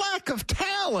goodness, a lack of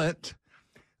talent.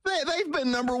 They've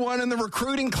been number one in the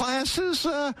recruiting classes,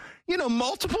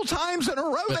 multiple times in a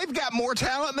row. But they've got more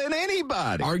talent than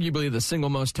anybody. Arguably the single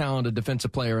most talented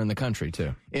defensive player in the country,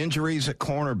 too. Injuries at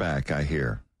cornerback, I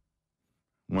hear.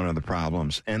 One of the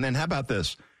problems. And then how about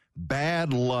this?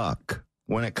 Bad luck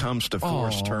when it comes to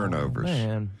forced turnovers.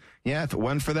 Man. Yeah, if it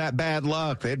wasn't for that bad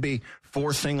luck, they'd be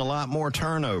forcing a lot more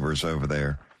turnovers over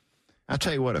there. I'll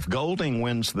tell you what, if Golding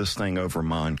wins this thing over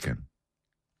Monken,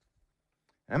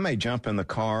 I may jump in the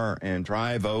car and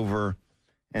drive over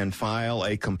and file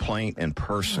a complaint in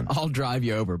person. I'll drive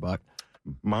you over, Buck.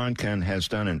 Monken has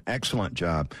done an excellent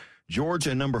job.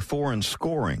 Georgia, number 4 in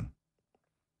scoring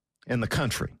in the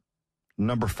country.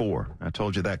 Number 4. I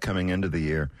told you that coming into the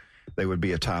year. They would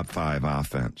be a top 5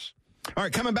 offense. All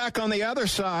right, coming back on the other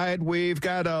side, we've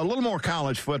got a little more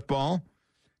college football.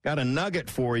 Got a nugget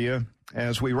for you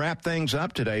as we wrap things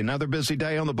up today. Another busy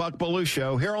day on the Buck Belue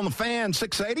Show here on the Fan,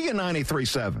 680 and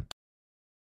 93.7.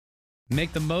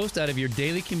 Make the most out of your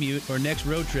daily commute or next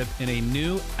road trip in a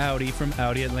new Audi from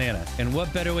Audi Atlanta. And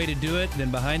what better way to do it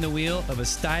than behind the wheel of a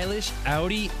stylish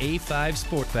Audi A5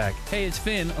 Sportback. Hey, it's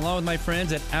Finn, along with my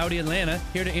friends at Audi Atlanta,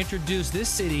 here to introduce this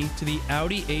city to the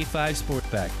Audi A5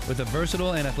 Sportback. With a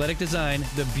versatile and athletic design,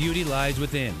 the beauty lies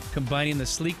within, combining the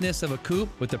sleekness of a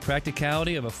coupe with the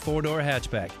practicality of a 4-door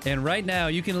hatchback. And right now,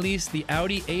 you can lease the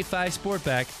Audi A5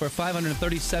 Sportback for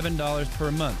 $537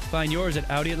 per month. Find yours at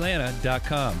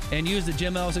AudiAtlanta.com and use the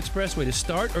Jim Ellis Expressway to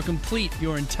start or complete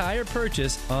your entire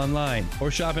purchase online,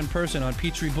 or shop in person on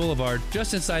Peachtree Boulevard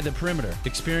just inside the perimeter.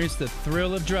 Experience the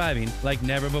thrill of driving like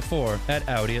never before at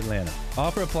Audi Atlanta.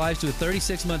 Offer applies to a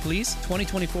 36-month lease,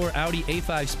 2024 Audi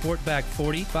A5 Sportback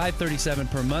 40,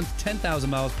 $537 per month, 10,000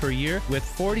 miles per year with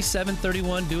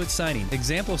 $47.31 due at signing.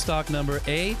 Example stock number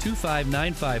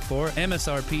A25954,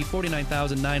 MSRP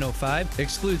 $49,905,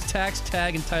 excludes tax,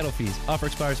 tag, and title fees. Offer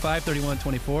expires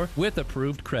 5/31/24 with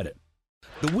approved credit.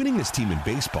 The winningest team in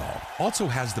baseball also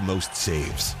has the most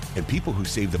saves, and people who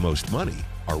save the most money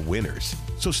are winners.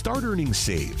 So start earning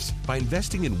saves by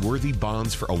investing in worthy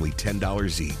bonds for only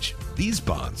 $10 each. These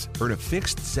bonds earn a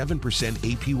fixed 7%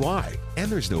 APY,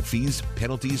 and there's no fees,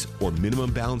 penalties, or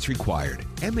minimum balance required,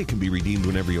 and they can be redeemed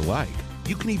whenever you like.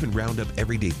 You can even round up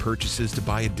everyday purchases to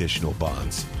buy additional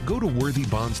bonds. Go to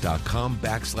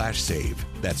worthybonds.com/save.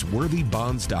 That's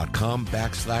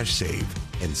worthybonds.com/save,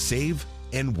 and save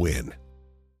and win.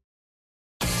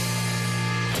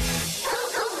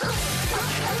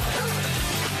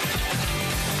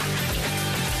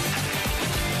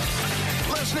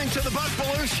 Listening to the Buck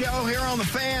Belue Show here on the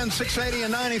Fan, 680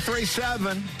 and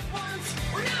 93.7.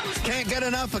 Can't get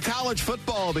enough of college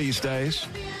football these days.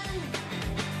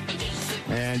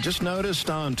 And just noticed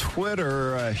on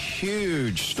Twitter a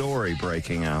huge story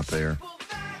breaking out there.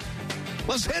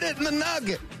 Let's hit it in the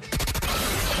nugget.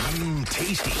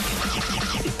 Tasty.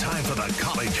 Time for the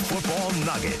College Football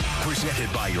Nugget.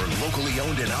 Presented by your locally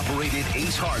owned and operated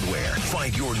Ace Hardware.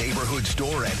 Find your neighborhood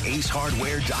store at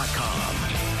acehardware.com.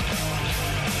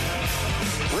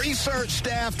 Research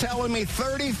staff telling me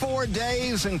 34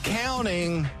 days and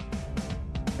counting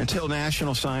until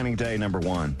National Signing Day number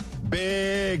 1.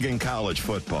 Big in college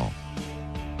football.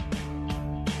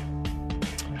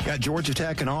 Got Georgia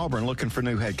Tech and Auburn looking for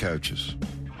new head coaches.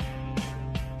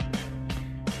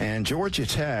 And Georgia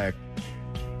Tech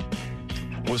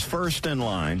was first in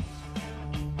line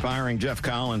firing Jeff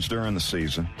Collins during the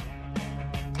season.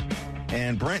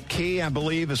 And Brent Key, I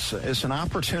believe, is an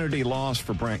opportunity loss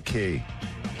for Brent Key.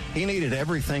 He needed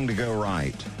everything to go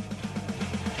right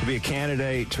to be a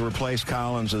candidate to replace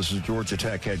Collins as the Georgia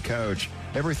Tech head coach.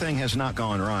 Everything has not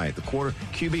gone right. The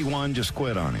QB1 just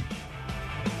quit on him.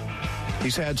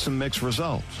 He's had some mixed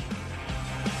results.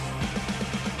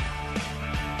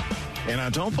 And I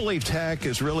don't believe Tech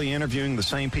is really interviewing the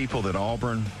same people that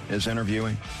Auburn is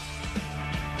interviewing.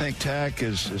 I think Tech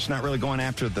is not really going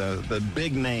after the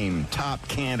big name top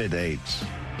candidates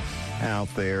out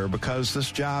there because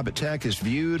this job at Tech is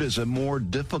viewed as a more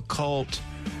difficult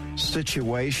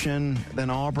situation than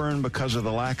Auburn because of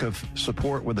the lack of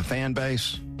support with the fan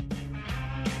base.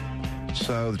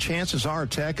 So the chances are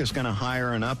Tech is going to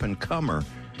hire an up-and-comer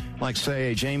like,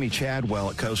 say, Jamie Chadwell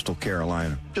at Coastal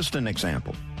Carolina. Just an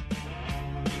example.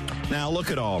 Now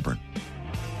look at Auburn.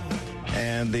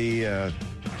 And the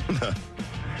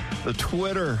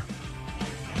Twitter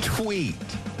tweet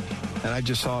that I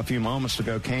just saw a few moments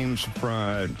ago comes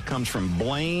from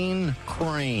Blaine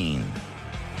Crane.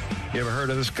 You ever heard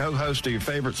of this co-host of your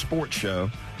favorite sports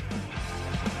show?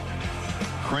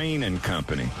 Crane and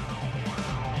Company.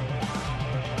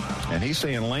 And he's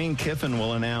saying Lane Kiffin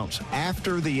will announce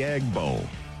after the Egg Bowl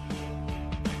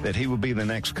that he will be the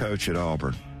next coach at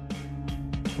Auburn.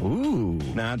 Ooh.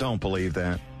 Now, I don't believe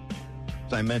that.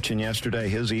 As I mentioned yesterday,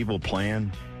 his evil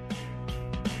plan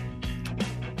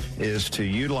is to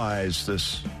utilize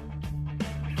this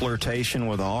flirtation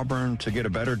with Auburn to get a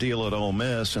better deal at Ole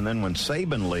Miss, and then when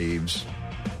Saban leaves,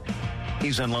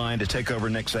 he's in line to take over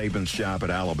Nick Saban's job at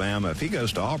Alabama. If he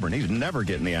goes to Auburn, he's never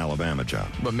getting the Alabama job.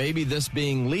 But maybe this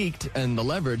being leaked and the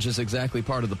leverage is exactly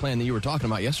part of the plan that you were talking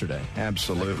about yesterday.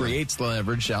 Absolutely. It creates the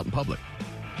leverage out in public.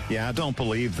 Yeah, I don't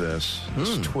believe this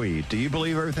tweet. Do you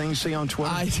believe everything you see on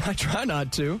Twitter? I try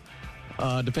not to,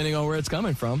 depending on where it's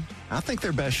coming from. I think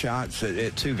their best shots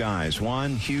at two guys.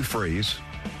 One, Hugh Freeze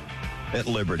at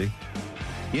Liberty.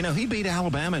 You know, he beat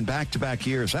Alabama in back-to-back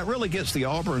years. That really gets the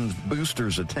Auburn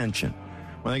boosters' attention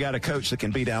when they got a coach that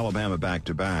can beat Alabama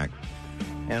back-to-back.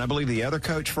 And I believe the other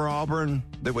coach for Auburn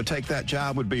that would take that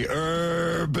job would be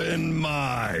Urban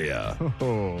Meyer.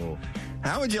 Oh.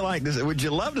 How would you like this? Would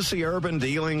you love to see Urban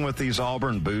dealing with these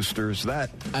Auburn boosters? That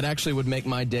actually would make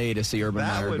my day to see Urban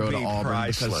Meyer go to Auburn.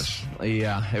 Priceless.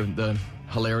 Because, the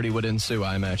hilarity would ensue,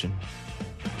 I imagine.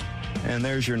 And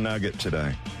there's your nugget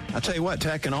today. I'll tell you what,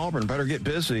 Tech and Auburn better get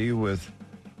busy with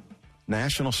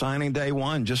National Signing Day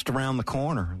 1 just around the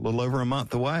corner, a little over a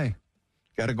month away.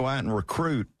 Got to go out and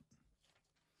recruit.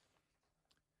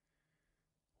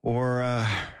 Or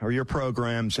your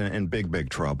program's in big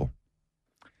trouble.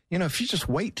 You know, if you just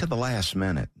wait to the last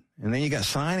minute and then you got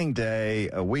signing day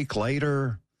a week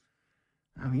later,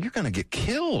 I mean, you're going to get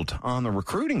killed on the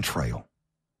recruiting trail.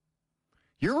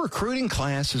 Your recruiting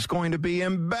class is going to be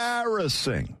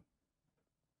embarrassing.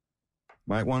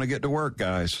 Might want to get to work,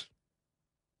 guys.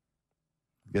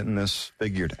 Getting this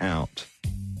figured out.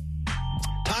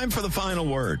 Time for the final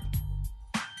word.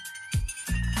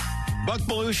 Buck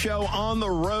Belue Show on the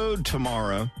road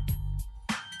tomorrow.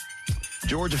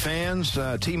 Georgia fans,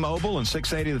 T-Mobile and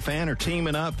 680 The Fan are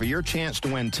teaming up for your chance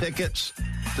to win tickets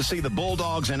to see the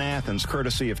Bulldogs in Athens,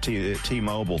 courtesy of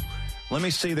T-Mobile. Let me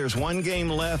see. There's one game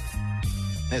left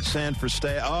at Sanford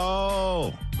State.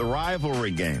 Oh, the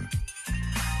rivalry game.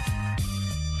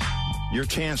 Your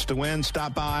chance to win.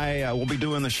 Stop by. We'll be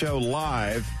doing the show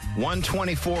live.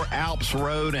 124 Alps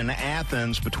Road in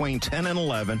Athens between 10 and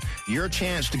 11. Your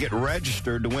chance to get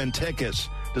registered to win tickets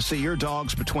to see your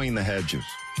Dogs Between the Hedges.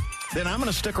 Then I'm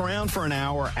going to stick around for an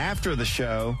hour after the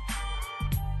show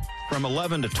from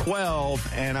 11 to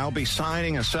 12, and I'll be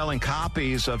signing and selling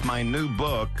copies of my new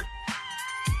book,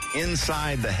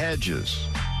 Inside the Hedges.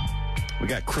 We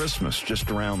got Christmas just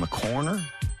around the corner.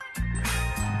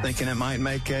 Thinking it might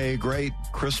make a great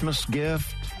Christmas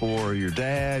gift for your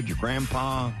dad, your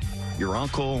grandpa, your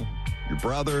uncle, your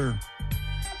brother.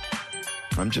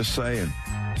 I'm just saying.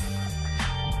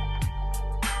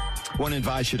 I want to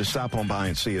invite you to stop on by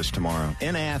and see us tomorrow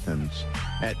in Athens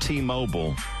at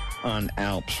T-Mobile on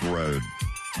Alps Road.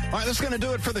 All right, that's going to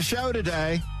do it for the show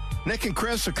today. Nick and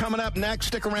Chris are coming up next.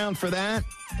 Stick around for that.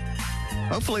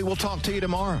 Hopefully, we'll talk to you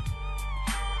tomorrow.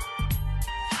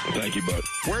 Thank you, Buck.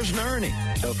 Where's Nerney?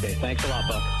 Okay, thanks a lot,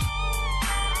 Buck.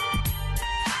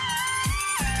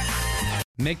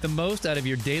 Make the most out of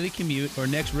your daily commute or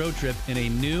next road trip in a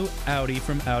new Audi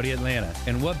from Audi Atlanta.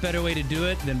 And what better way to do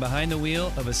it than behind the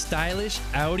wheel of a stylish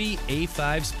Audi A5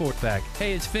 Sportback.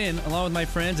 Hey, it's Finn, along with my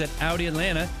friends at Audi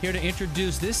Atlanta, here to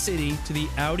introduce this city to the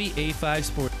Audi A5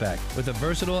 Sportback. Sportback. With a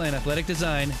versatile and athletic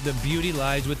design, the beauty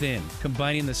lies within,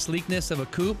 combining the sleekness of a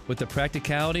coupe with the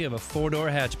practicality of a four-door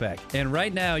hatchback. And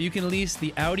right now, you can lease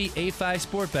the Audi A5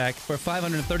 Sportback for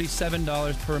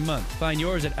 $537 per month. Find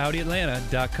yours at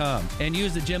AudiAtlanta.com and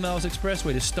use the Jim Ellis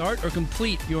Expressway to start or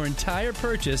complete your entire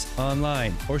purchase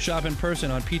online or shop in person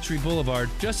on Peachtree Boulevard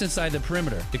just inside the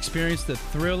perimeter. Experience the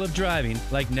thrill of driving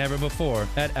like never before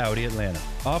at Audi Atlanta.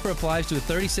 Offer applies to a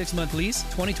 36-month lease,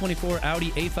 2024 Audi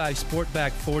A5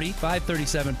 Sportback 40,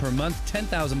 $537 per month,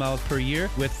 10,000 miles per year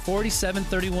with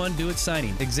 4731 due at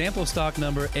signing. Example stock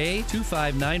number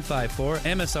A25954,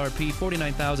 MSRP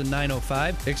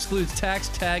 $49,905, excludes tax,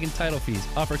 tag, and title fees.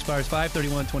 Offer expires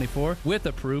 5/31/24 with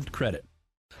approved credit.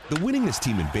 The winningest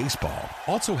team in baseball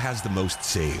also has the most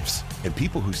saves, and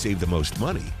people who save the most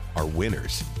money are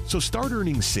winners. So start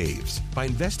earning saves by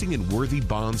investing in worthy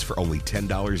bonds for only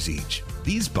 $10 each.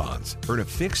 These bonds earn a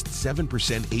fixed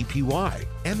 7% APY,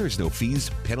 and there's no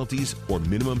fees, penalties, or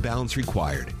minimum balance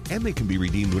required, and they can be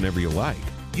redeemed whenever you like.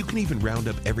 You can even round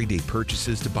up everyday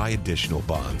purchases to buy additional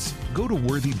bonds. Go to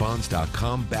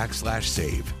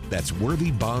worthybonds.com/save. That's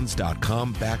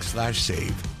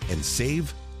worthybonds.com/save and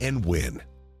save and win.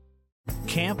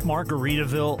 Camp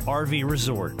Margaritaville RV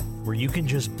Resort, where you can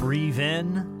just breathe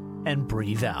in and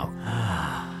breathe out.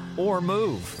 Or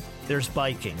move. There's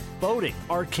biking, boating,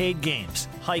 arcade games,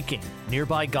 hiking,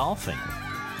 nearby golfing.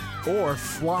 Or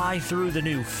fly through the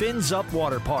new Fins Up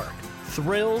Water Park.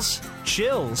 Thrills,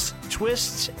 chills,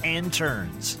 twists, and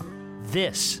turns.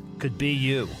 This could be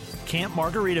you. Camp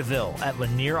Margaritaville at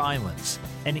Lanier Islands.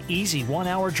 An easy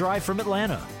 1-hour drive from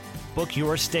Atlanta. Book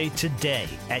your stay today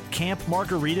at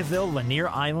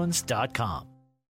campmargaritavillelanierIslands.com.